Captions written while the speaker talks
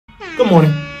Good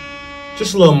morning.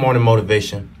 Just a little morning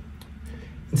motivation.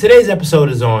 And today's episode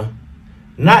is on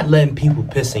not letting people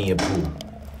piss in your pool.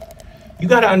 You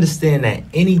got to understand that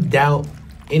any doubt,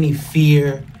 any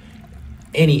fear,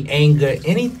 any anger,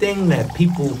 anything that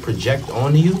people project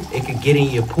onto you, it could get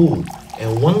in your pool.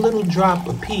 And one little drop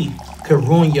of pee could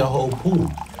ruin your whole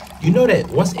pool. You know that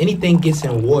once anything gets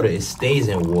in water, it stays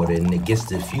in water and it gets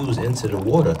diffused into the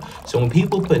water. So when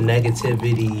people put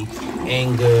negativity,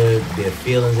 anger, their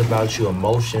feelings about you,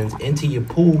 emotions into your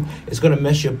pool, it's going to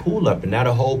mess your pool up. And now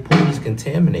the whole pool is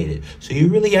contaminated. So you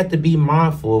really have to be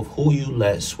mindful of who you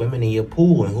let swimming in your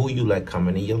pool and who you let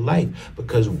coming in your life.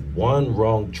 Because one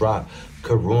wrong drop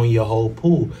could ruin your whole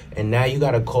pool. And now you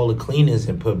got to call the cleaners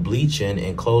and put bleach in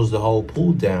and close the whole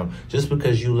pool down just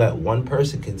because you let one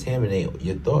person contaminate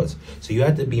your thoughts. So you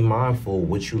have to be mindful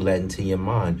what you let into your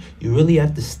mind. You really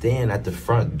have to stand at the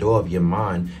front door of your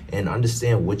mind and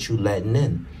understand what you letting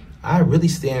in. I really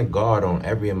stand guard on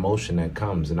every emotion that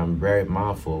comes, and I'm very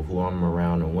mindful of who I'm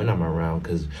around and when I'm around,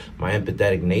 because my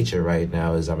empathetic nature right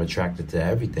now is I'm attracted to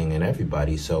everything and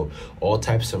everybody. So all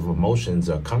types of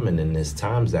emotions are coming in this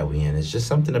times that we in. It's just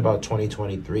something about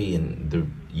 2023 and the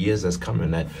years that's coming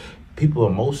that people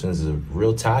emotions are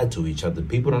real tied to each other.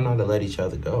 People don't know how to let each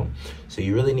other go. So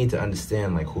you really need to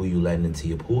understand like who you letting into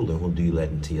your pool and who do you let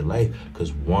into your life,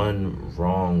 because one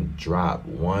wrong drop,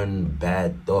 one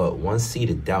bad thought, one seed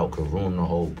of doubt could ruin the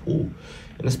whole pool.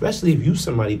 And especially if you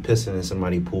somebody pissing in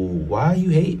somebody's pool, why are you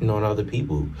hating on other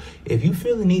people? If you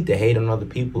feel the need to hate on other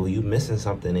people, you missing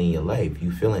something in your life.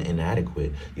 You feeling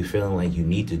inadequate. You feeling like you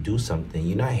need to do something.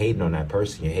 You're not hating on that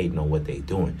person. You're hating on what they're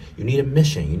doing. You need a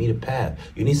mission. You need a path.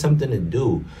 You need something to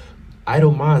do.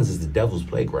 Idle minds is the devil's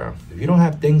playground. If you don't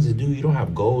have things to do, you don't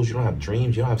have goals, you don't have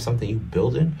dreams, you don't have something you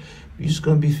building, you're just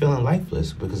going to be feeling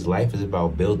lifeless, because life is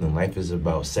about building. Life is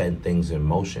about setting things in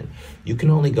motion. You can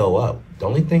only go up. The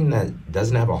only thing that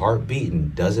doesn't have a heartbeat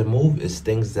and doesn't move is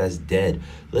things that's dead.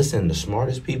 Listen, the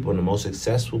smartest people and the most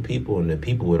successful people and the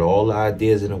people with all the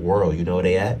ideas in the world, you know where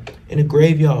they at? In a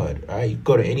graveyard, all right? You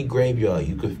go to any graveyard.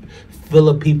 You could fill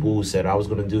up people who said, I was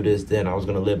going to do this then. I was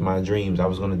going to live my dreams. I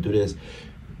was going to do this.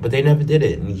 But they never did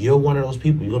it. And you're one of those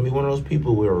people. You're going to be one of those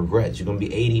people with regrets. You're going to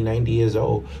be 80, 90 years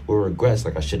old with regrets.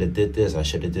 Like, I should have did this. I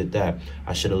should have did that.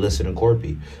 I should have listened to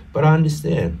Corpy. But I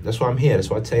understand. That's why I'm here.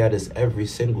 That's why I tell you this every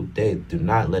single day. Do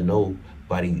not let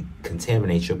nobody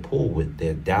contaminate your pool with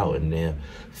their doubt and their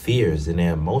fears and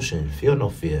their emotion. Feel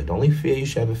no fear. The only fear you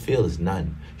should ever feel is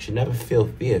none. You should never feel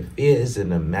fear. Fear is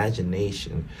an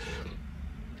imagination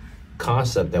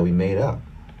concept that we made up.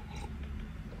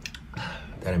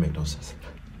 That didn't make no sense.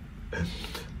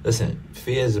 Listen,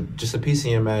 fear is just a piece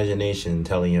of your imagination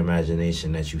telling your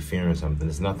imagination that you're fearing something.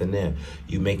 There's nothing there.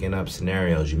 You making up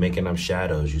scenarios. You making up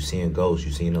shadows. You seeing ghosts.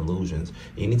 You seeing illusions.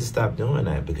 You need to stop doing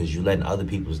that, because you're letting other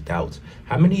people's doubts.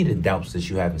 How many of the doubts that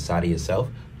you have inside of yourself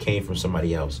came from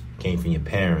somebody else? Came from your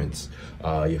parents,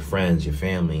 your friends, your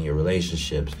family, your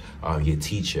relationships, your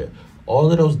teacher. All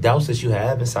of those doubts that you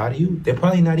have inside of you, they're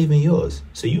probably not even yours.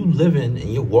 So you living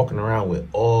and you're walking around with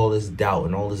all this doubt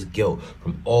and all this guilt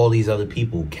from all these other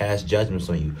people who cast judgments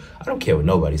on you. I don't care what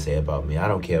nobody say about me. I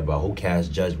don't care about who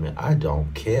cast judgment. I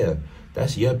don't care.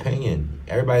 That's your opinion.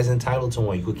 Everybody's entitled to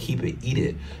one. You could keep it, eat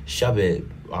it, shove it,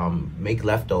 make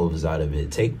leftovers out of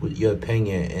it. Take your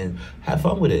opinion and have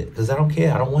fun with it, because I don't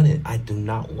care. I don't want it. I do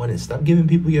not want it. Stop giving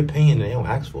people your opinion and they don't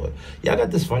ask for it. Y'all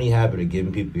got this funny habit of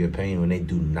giving people your opinion when they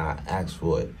do not ask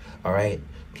for it, all right?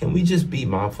 Can we just be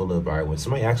mindful of, all right, when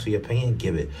somebody asks for your opinion,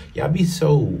 give it. Y'all be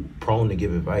so prone to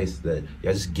give advice that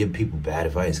y'all just give people bad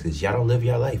advice because y'all don't live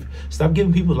your life. Stop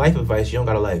giving people life advice. You don't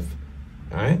got a life,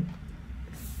 all right?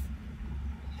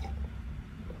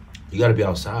 You got to be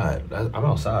outside. I'm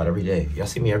outside every day. Y'all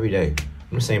see me every day.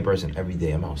 I'm the same person every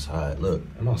day. I'm outside. Look,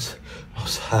 I'm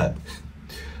outside.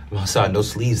 I'm outside. No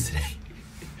sleeves today.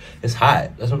 It's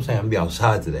hot. That's what I'm saying. I'm going to be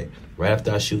outside today. Right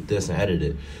after I shoot this and edit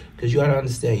it. Because you got to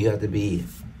understand, you have to be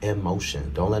in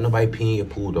motion. Don't let nobody pee in your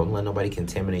pool. Don't let nobody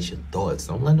contaminate your thoughts.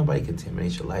 Don't let nobody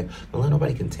contaminate your life. Don't let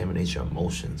nobody contaminate your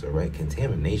emotions, all right?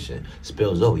 Contamination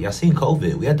spills over. Y'all seen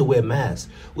COVID. We had to wear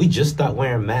masks. We just stopped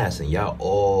wearing masks, and y'all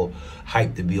all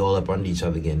hyped to be all up under each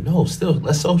other again. No, still,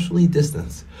 let's socially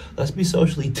distance. Let's be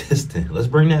socially distant. Let's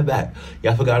bring that back.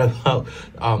 Y'all forgot about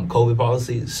COVID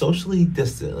policy? Socially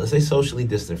distant. Let's say socially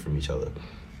distant from each other.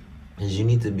 Is you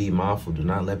need to be mindful. Do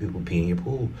not let people pee in your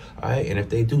pool, all right? And if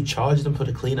they do, charge them for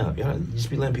the cleanup. Y'all just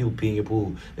be letting people pee in your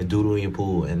pool and doodle in your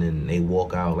pool, and then they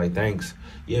walk out like, thanks.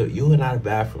 You are not a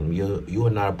bathroom. You are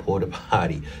not a porta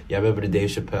potty. Y'all remember the Dave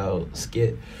Chappelle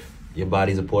skit? Your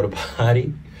body's a porta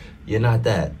potty. You're not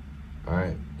that, all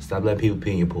right? Stop letting people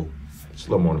pee in your pool. Just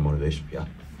a little more motivation, yeah.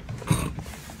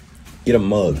 Get a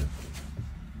mug.